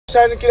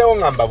Sanikirawo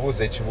ngamba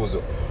buuza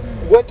ekibuuzo.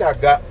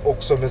 Wetaaga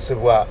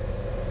okusomesebwa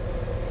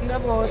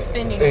ngabo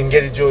spending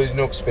engeri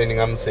gy'olina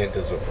okuspendingamu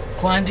ssente zo.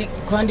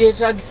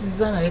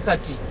 Kwandyeetaagisiza naye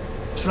kati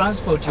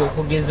transport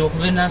okugeza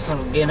okuva e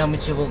National okugenda mu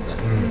kibuga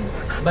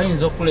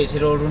bayinza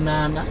okukuleetera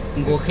olunaana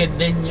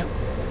ng'okedde nnyo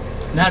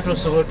naate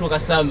osobola otuuka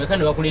ssaawa meka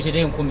ne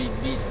bakuleetera 2,000.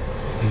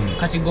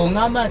 Kati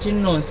g'oŋŋamba nti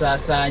nno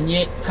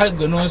nsaasaanye kale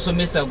gwe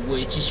n'onsomesa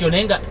gwe ekisyo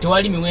naye nga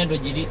tewali miwendo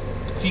giri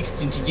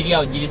fixed nti giri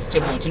awo giri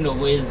stable nti no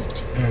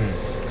bweziti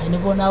kale ne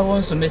bonaabo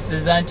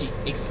nsomeseza nti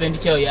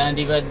expenditure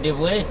yandibadde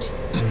bweti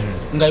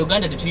nga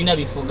Uganda tetulina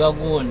bifuga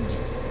gundi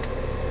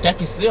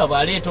takisi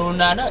abaleeta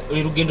olunaana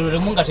olugendo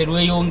lulimu nga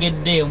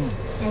terweyongeddeemu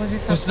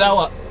ku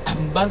ssaawa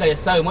mu bbanga lya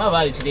ssaawa emu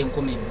abaleetera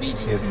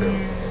 2,000.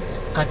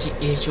 Kati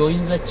ekyo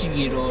oyinza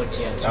kigira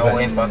otya?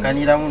 Awo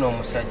empakaniramu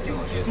n'omusajja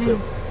oyo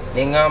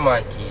neŋŋamba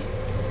nti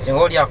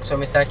singa oli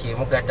akusomesa nti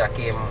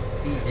emugattako emu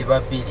ziba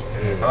 2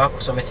 aba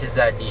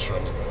akusomeseza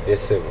addition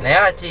naye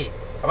ate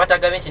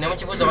abatagambye nti ne mu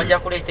kibuuzo bajja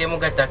kuleeta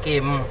emugattako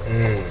emu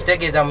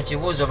kitegeeza mu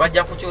kibuuzo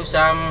bajja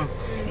kukyusaamu.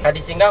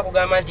 Kati singa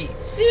akugamba nti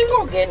singa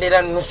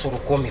ogendera nusu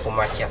 10 ku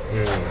makya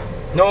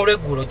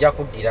n'olweggulo ojja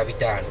kuddira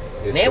 5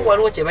 naye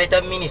waliwo kye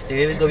bayita minisita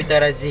w'ebigo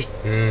bitalaze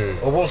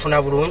oba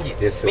nfuna bulungi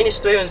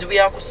minisita oyo nzibu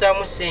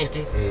yakussaamu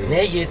ssente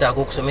naye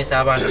yeetaaga okusomesa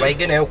abantu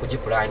bayige naye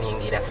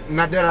okugipulaningira.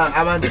 Naddala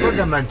abantu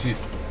bagamba nti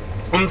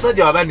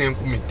omusajja waba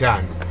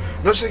ne5,000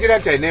 n'osekera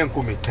nti alina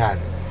 5,000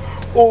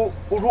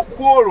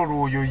 kwolwo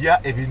lwoyoya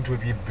ebintu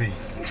eby'ebbeeyi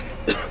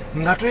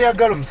nga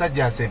toyagala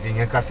omusajja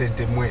asevinga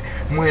kasente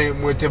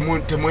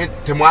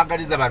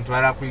temwagaliza abantu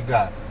balala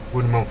kuyiga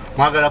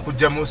mwagala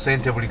kujjamu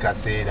ssente buli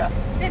kaseera.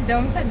 Edda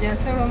omusajja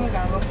nsobola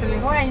omugamba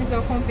okusevinga oba ayinza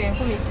okumpa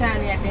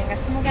 5,000 yadde nga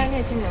simugambye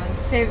nti nno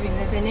nzisaving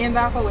nze ne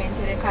mbaako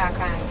wentereka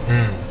akange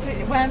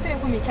bwampa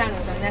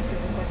 5,000 zonna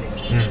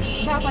sizikozesa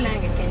mbaako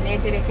nange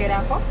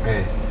kenneeterekerako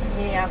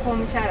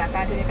ak'omukyala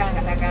katereka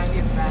nga tagambye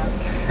ebbaawe.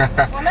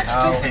 Wama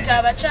kituufu nti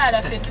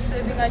abakyala ffe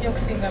tusevinga nnyo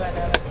okusinga bano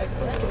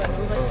abasajja nti bano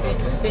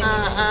bebasibe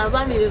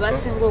abaami be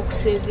basinga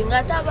okusevinga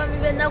ate abaami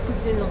b'ennaku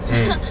zino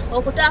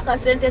okutaaka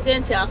sente ke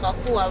nti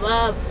akakuwa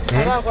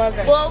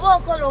bw'oba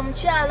okola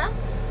omukyala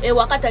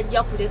ewaka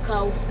tajja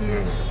kulekawo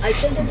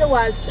sente ze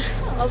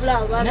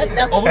wabula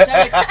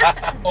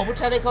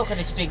obutalekawo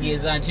kati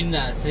kitegeeza nti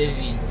na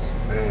savings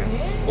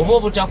oba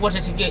obutakuwa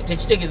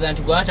tekitegeeza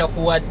nti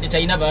gwatakuwadde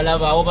talina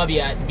balaba oba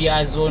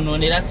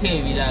byazoononerako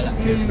ebirala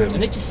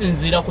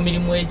nekisinziira ku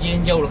mirimu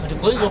egy'enjawulo. Kati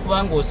goyinza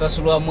okuba nga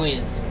osasulwa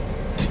mwezi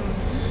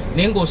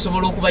naye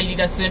ng'osobola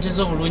okubayirira ssente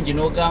z'obulungi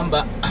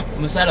n'ogamba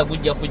omusaala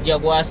gujja kujja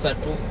gwa 3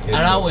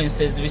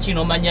 allowances biki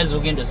n'omanya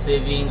z'ogenda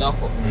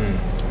osavingako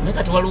naye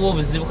kati waliwo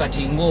obuzibu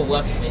kati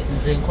ng'obwaffe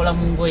nze nkola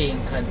mu ngoye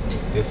enkadde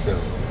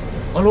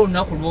waliwo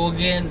olunaku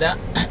lw'ogenda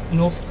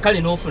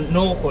kale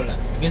n'okola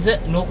tugeze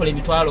n'okola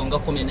emitwalo nga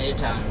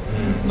 15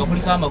 nga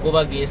kuliko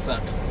amagoba g3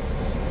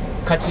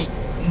 kati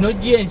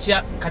nojja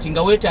enkya kati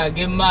nga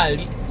weetaaga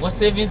emaali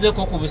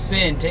wasevinzeko ku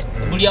busente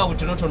buli awo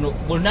butonotono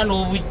bwonna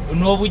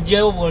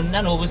n'obugjayo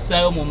bwonna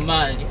n'obussaayo mu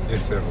maali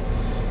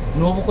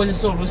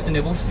n'obukozesa oluusi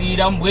ne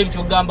bufiiramu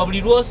bwebityo ogamba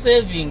buli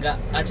lw'osevinga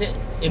ate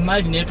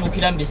emaali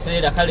neetuukira mu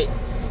biseera kale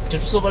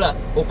tetusobola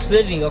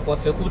okusevinga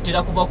kwaffe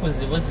kutera kuba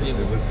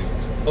kuzibuzibu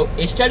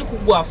ekitali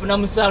kugwa afuna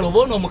musaala oba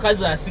ono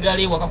omukazi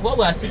asigala ewaka kuba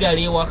bw'asigala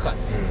ewaka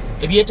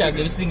ebyetaaga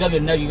ebisinga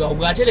byonna bibaho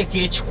bw'atereka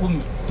 10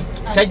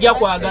 tajja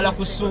kwagala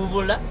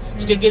kusuubula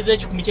kitegeeza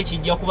 10 kye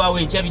kijja kubaawo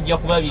enkya bijja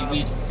kuba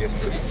 2.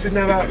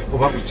 Sinaba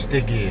oba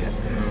kukitegeera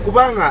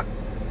kubanga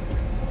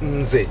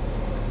nze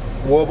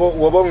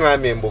woba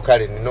oŋŋambye mbu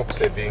kale nina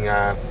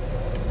okusevinga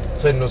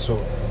sennusu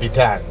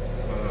 5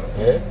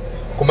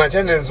 ku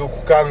makya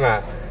nenzuukuka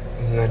nga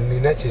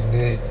nina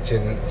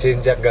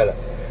kyenjagala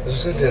ezo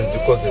sente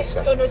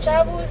nzikozesa. Ono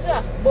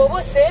kyabuuza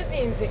bw'oba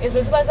savings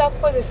ezo ziba za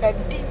kukozesa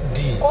ddi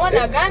kuba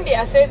nagambye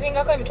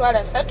asavingako emitwalo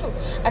 3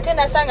 ate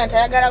nasanga nti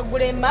ayagala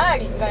kugula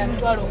emaali nga ya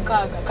mitwalo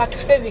 6 katu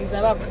savings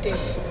aba akuteeka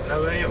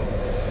labayo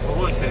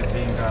oba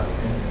osavinga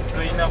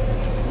tolina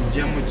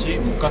kujja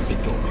mu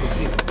capital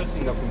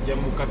tosinga kujja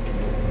mu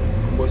capital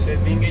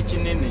ng'osavinga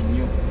ekinene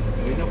nnyo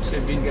olina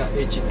okusavinga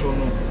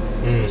ekitono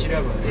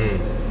ekiraba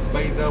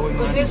by the way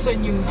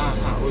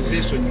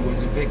ozeesonyiwa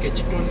oziveeko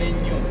ekitono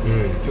ennyo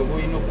kyoba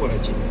olina okukola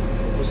kino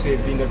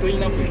okusavinga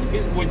tolina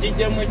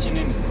bw'ogijjamu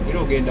ekinene era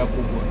ogenda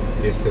kugwa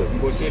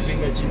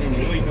ng'osavinga kinene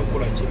era olina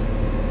okukola kino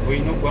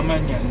olina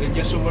ogwamanya nze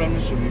njasobola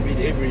nusu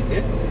 2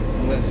 everyday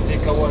nga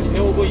ziteeka wali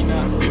naye oba olina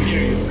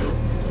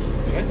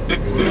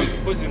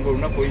pozi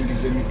ng'olunaku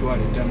oyingiza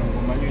emitwalo 5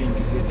 ng'omanyi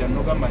oyingiza 5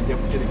 ogamba nja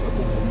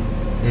kuterekako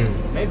 10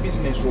 naye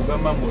bizinesi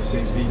ogamba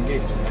ng'osavinge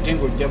ate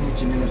ng'ojjamu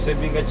kinene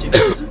osavinga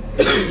kinene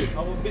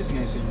awo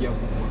bizinesi ejja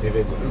kugwa.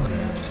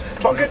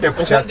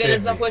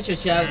 Okwogereza ku ekyo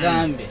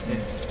kyagambye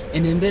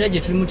eno embeera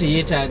gye tulimu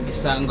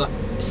teyeetaagisanga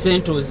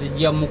ssente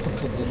ozijja mu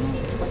kutugumu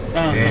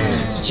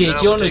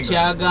kyekyono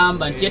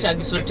kyagamba nti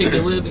kyetaagisa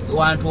otegewe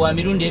wantu wa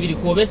mirundi 2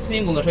 kuoba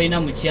essingo nga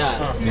tolina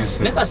mukyala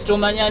naye kasita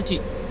omanya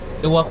nti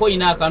ewaka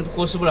olina akantu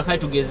k'osobola kale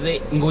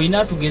tugeze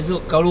ng'olina tugeze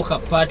kaliwo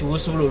kapaati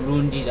w'osobola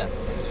olundira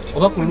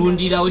oba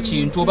kulundirawo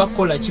kintu oba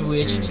kukola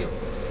kibwe ekityo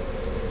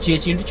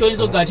Kintu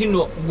kyoyinza okugamba nti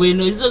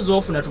gweno ezizo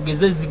zofuna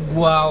tugeze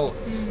ziggwawo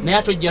naye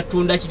atojja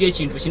tunda kiri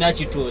ekintu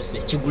kinakituuse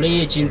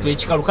kiguleyo ekintu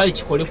ekikalu kale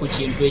kikole ku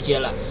kintu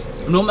ekirala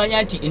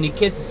n'omanya nti in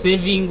case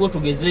saving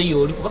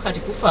otugezeyo oli kuba kati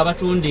kufa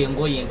abatunda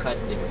engoye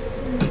enkadde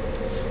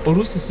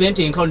oluusi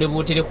sente enkalu ne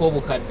bwotereka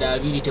obukadde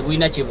 2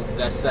 tebulina kye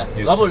bugasa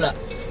wabula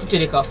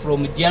tutereka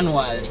from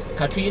January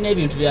katuyina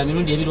ebintu bya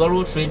mirundi ebiri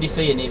waliwo trade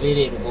fair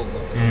nebeera erugogo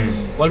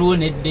waliwo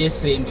ne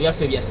December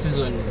byaffe bya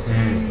seasons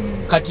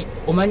kati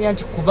omanya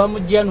nti kuva mu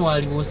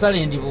January bw'osala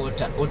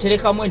endiboota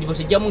oterekamu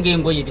endiboota ejjamu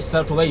ng'engoye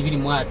 3 oba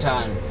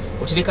 25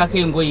 oterekako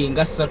engoye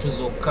nga 3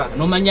 zokka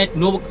n'omanya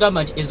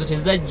n'ogamba nti ezo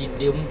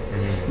tezajjiddemu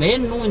naye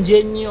nnungi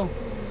ennyo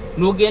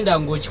n'ogenda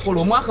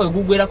ng'okikola omwaka we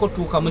gugwerako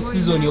tuuka mu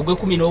season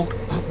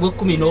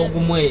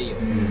ogw'e11 eyo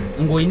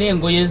ng'olina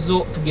engoye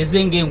zo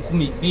tugeze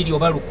ng'e2,000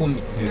 oba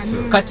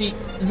 1,000 kati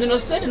zino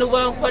sente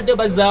nebwakubadde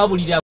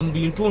bazaabulira mu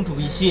bintuntu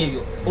biki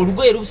ebyo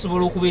olugoye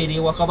lusobola okubeera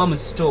ewaka ba mu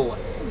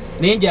store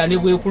naye enjala ne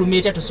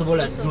bwekulumira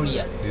tosobola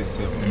ddulya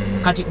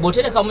kati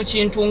bw'otereka mu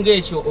kintu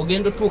ng'ekyo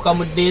ogenda otuuka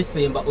mu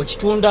December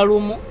okitunda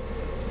lumu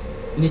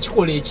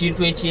nekikola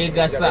ekintu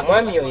ekyegasa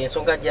omwami oyo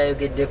ensonga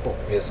gy'ayogeddeko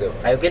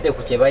ayogedde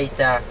ku kye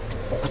bayita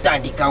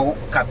okutandikawo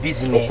ka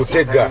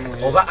bizinesi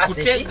oba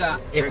aseti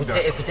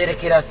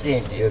ekuterekera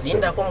sente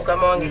lindako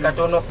mukama wange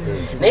katono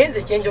naye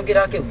nze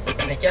kyenjogerako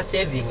ekya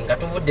saving nga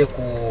tuvudde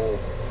ku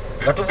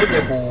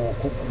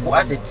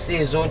assets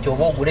ezo nti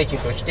oba ogula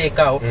ekintu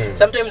okiteekaawo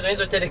sometimes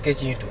oyinza otereka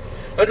ekintu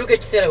notuuka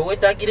ekiseera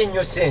weetaagira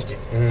ennyo sente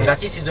nga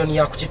si season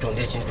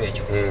yakukitunda ekintu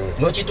ekyo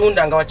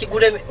n'okitunda nga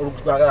wakigula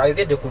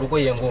ayogedde ku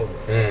lugoye ng'olwo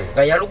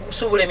nga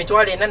yalusubula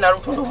emitwalo 4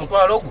 nalutunda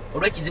omutwalo ogwo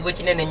olw'ekizibu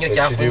ekinene ennyo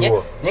kyafunye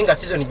naye nga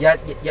season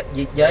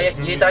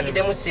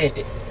yeetaagiddemu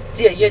sente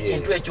si eyo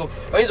ekintu ekyo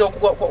oyinza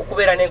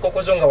okubeera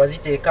n'enkoko zo nga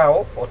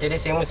waziteekaawo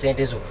otereseemu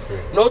sente zo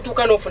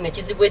n'otuuka n'ofuna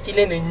ekizibu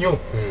ekinene nnyo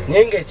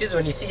naye nga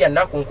season si ya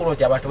nnaku nkulu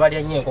nti abantu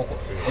balya nnyo enkoko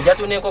ojja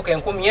tunda enkoko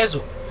 10,000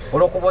 ezo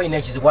olw'okuba olina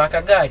ekizibu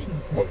akagaali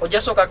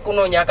ojja sooka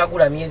kunoonya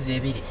akagula myezi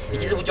 2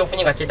 ekizibu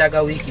kyofunye nga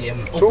kyetaaga wiiki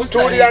emu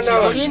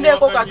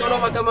olindeko katono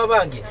bagama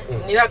bange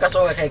nina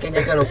akasonga kaike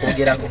njagala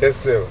okwogerako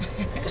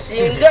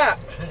singa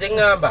nze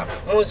ŋŋamba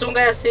mu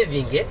nsonga ya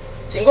saving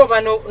singa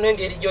oba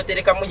n'engeri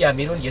gy'oterekamu ya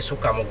mirundi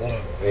esukka mugumu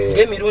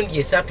ng'emirundi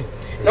 3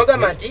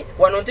 nogamba nti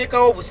wano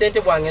nteekawo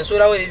obusente bwange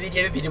nsuulawo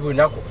 2,200 buli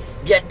lunaku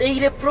bya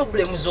daily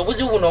problems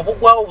obuzibu buno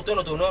obugwawo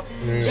obutonotono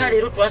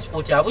kyaleero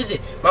transport abuze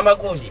mama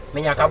gundi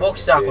menya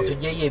akabokisi ako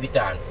tugyeyo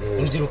 5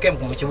 nziruke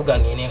mu kibuga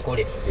ngene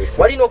nkole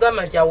wali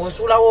nogamba nti awo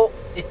nsuulawo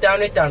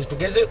 5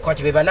 tugeze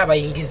kati be bana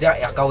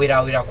bayingiza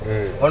akawerawerako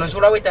wano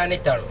nsuulawo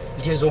 5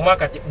 nti ezo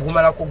omwaka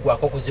gumala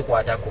kuggwako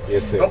kuzikwatako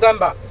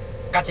nogamba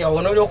kati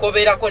awo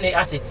n'olyokobeerako ne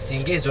assets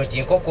ng'ezo nti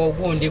enkoko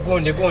gundi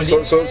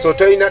so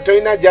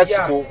toyina just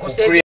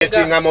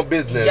creating more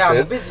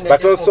businesses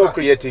but also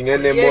creating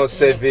any more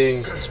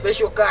saving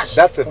special cash.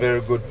 That's a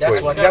very good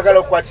point. Njagala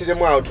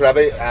okwatiremu awo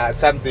tulabe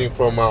something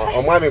from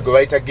omwami gwe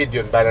bayita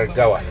Gideon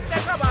Baragawa.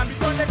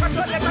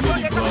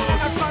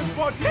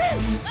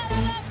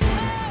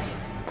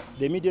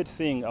 The immediate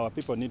thing our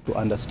people need to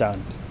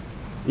understand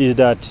is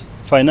that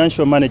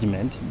financial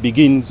management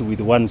begins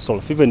with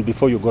oneself, even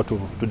before you go to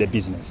the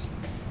business.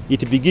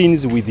 It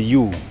begins with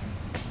you.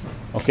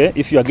 Okay?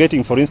 If you are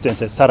getting, for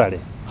instance, a salary,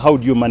 how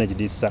do you manage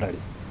this salary?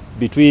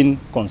 Between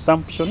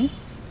consumption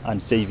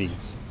and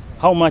savings.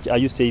 How much are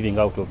you saving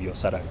out of your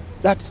salary?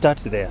 That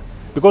starts there.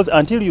 Because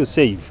until you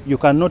save, you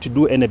cannot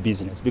do any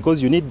business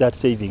because you need that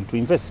saving to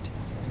invest.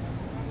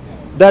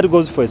 That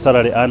goes for a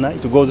salary earner,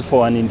 it goes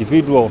for an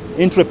individual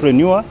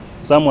entrepreneur,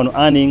 someone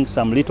earning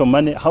some little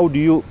money. How do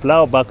you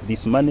plow back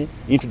this money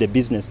into the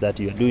business that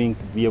you're doing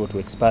to be able to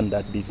expand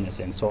that business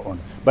and so on?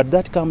 But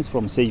that comes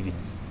from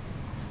savings.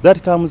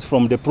 That comes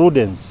from the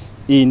prudence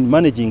in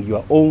managing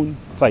your own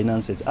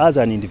finances as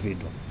an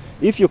individual.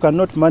 If you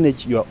cannot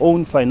manage your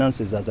own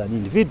finances as an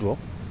individual,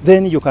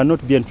 then you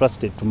cannot be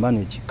entrusted to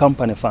manage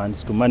company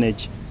funds, to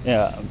manage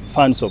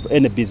funds of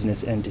any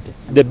business entity.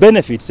 The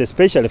benefits,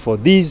 especially for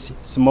these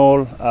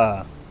small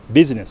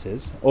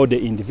businesses or the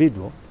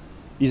individual,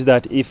 is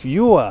that if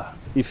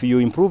you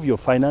improve your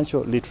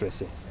financial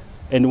literacy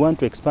and want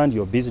to expand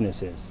your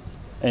businesses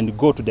and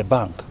go to the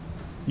bank,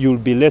 you'll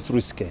be less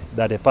risky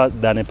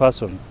than a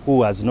person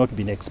who has not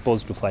been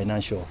exposed to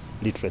financial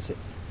literacy.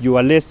 You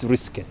are less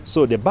risky.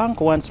 So the bank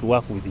wants to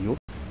work with you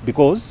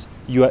because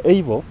you are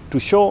able to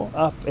show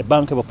up a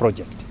bankable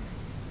project.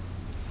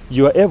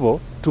 You are able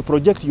to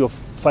project your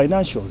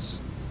financials.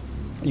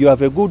 You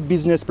have a good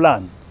business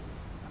plan.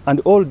 And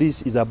all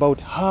this is about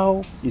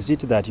how is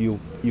it that you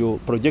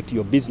project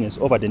your business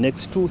over the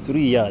next 2-3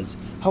 years.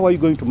 How are you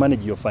going to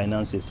manage your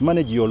finances, to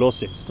manage your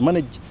losses, to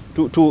manage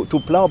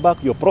to plow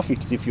back your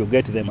profits if you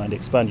get them and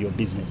expand your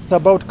business. It's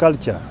about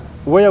culture.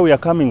 Where we are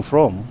coming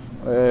from,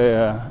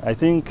 I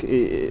think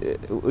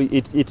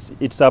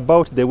it's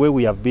about the way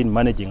we have been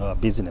managing our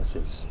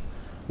businesses.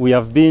 We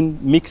have been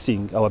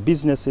mixing our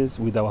businesses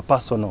with our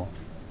personal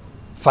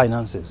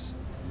finances.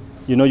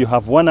 You know, you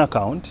have one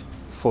account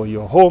for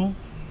your home,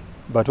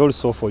 but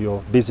also for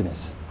your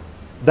business.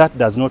 That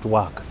does not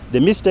work. The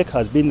mistake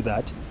has been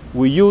that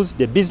we use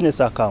the business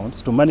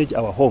accounts to manage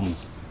our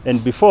homes,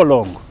 and before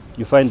long,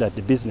 you find that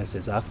the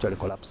businesses are actually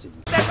collapsing.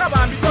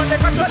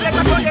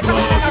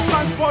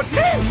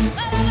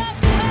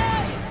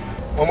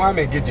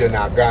 Omwami Gideon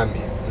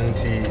agambye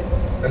nti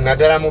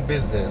naddala mu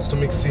business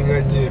tumikisinga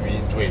nnyo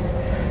ebintu ebyo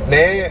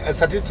naye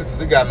statistics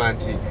zigamba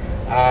nti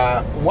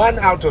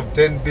 1 out of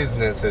 10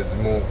 businesses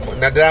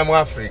naddala mu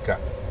Africa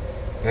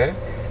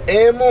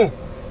emu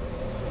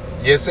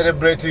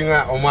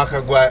yecelebratinga omwaka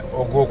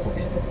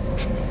ogwokubiri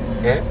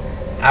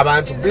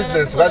abantu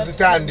business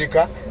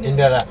bazitandika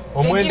endala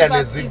omwenda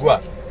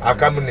nezigwa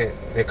akamu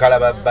ne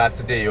kalaba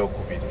birthday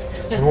yokubiri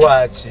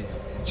lwaki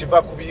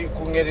chiva ku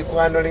ngeri ku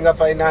handling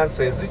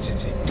finances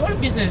kiki all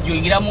business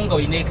joyingiramu nga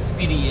oyina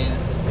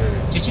experience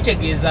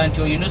kitegeeza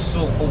nti oyina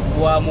osooka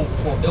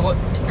oggwamukko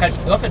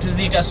kati waffe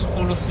tuziyita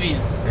school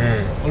fees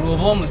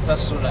olwoba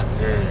omusasula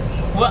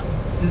kuba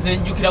nze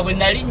njukira bwe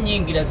nali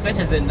nnyingira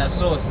ssente ze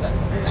nasoosa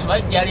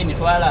bajjala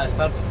emitwalo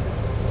 3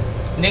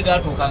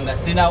 negatuuka nga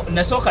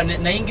nasooka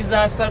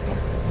nayingiza 3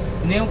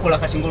 nenkola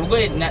kati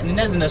ngaolugoye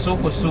nina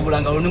zinasooka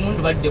osuubula nga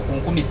lulimundu badde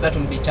ku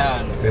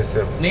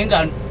 13,500 naye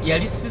nga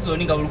yali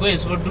sizoni nga olugoye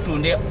nsobola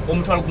odutunde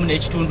omutwalo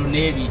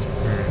 1.2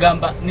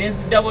 gamba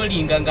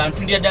nenzidabolinga nga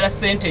ntundira ddala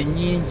ssente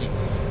nnyingi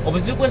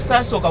obuzibu bwe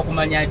saasooka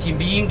kumanya nti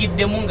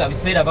mbiyingiddemu nga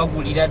biseera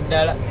bagulira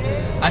ddala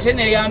ate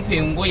neyampa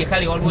engoye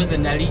kale waliwo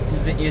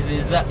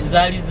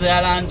zaali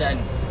za London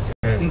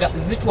nga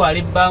zitwala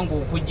ebbanga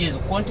okujja ezo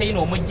konteyina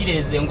omujjira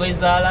ezo engoye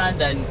za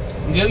London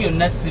ngeyo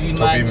byonna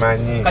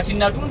sibimanyi kati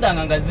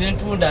natundanga nga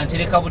zentunda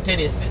ntereka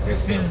buteresi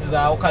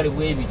sizaawo kale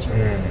bwe bityo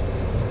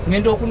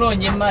ngenda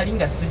okunoonya emmali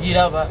nga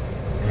sigiraba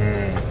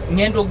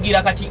ngenda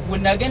okugira kati bwe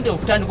nagenda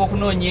okutandika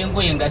okunoonya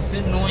engoye nga si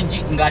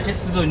nnungi ng'ate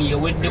sizoni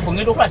yeweddeko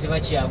ngenda okola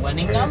tebakyagwa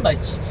neŋŋamba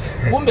ki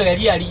kumbe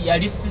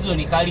yali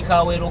sizoni kaali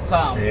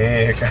kaweerokamu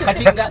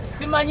kati nga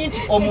simanyi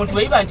nti omuntu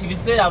weyiba nti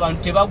biseera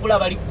abantu tebagula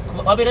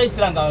wabeera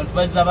biseera nga abantu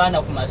bazza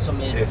baana ku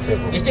masomero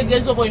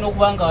ekitegeeza oba olina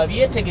okuba nga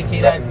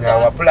wabyetegekera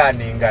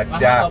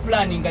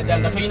wapulaninga dda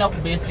nga tolina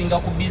kubeesinga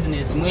ku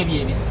bizinesi mu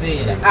ebyo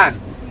ebiseera.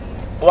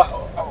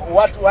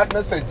 What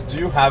message do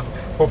you have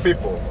for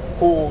people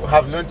who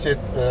have not yet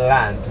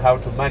learned how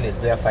to manage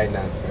their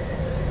finances?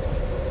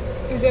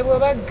 Nze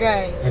bw'oba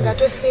guy nga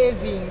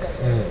tosavinga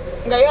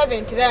nga you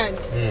haven't learned,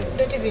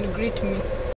 don't even greet me.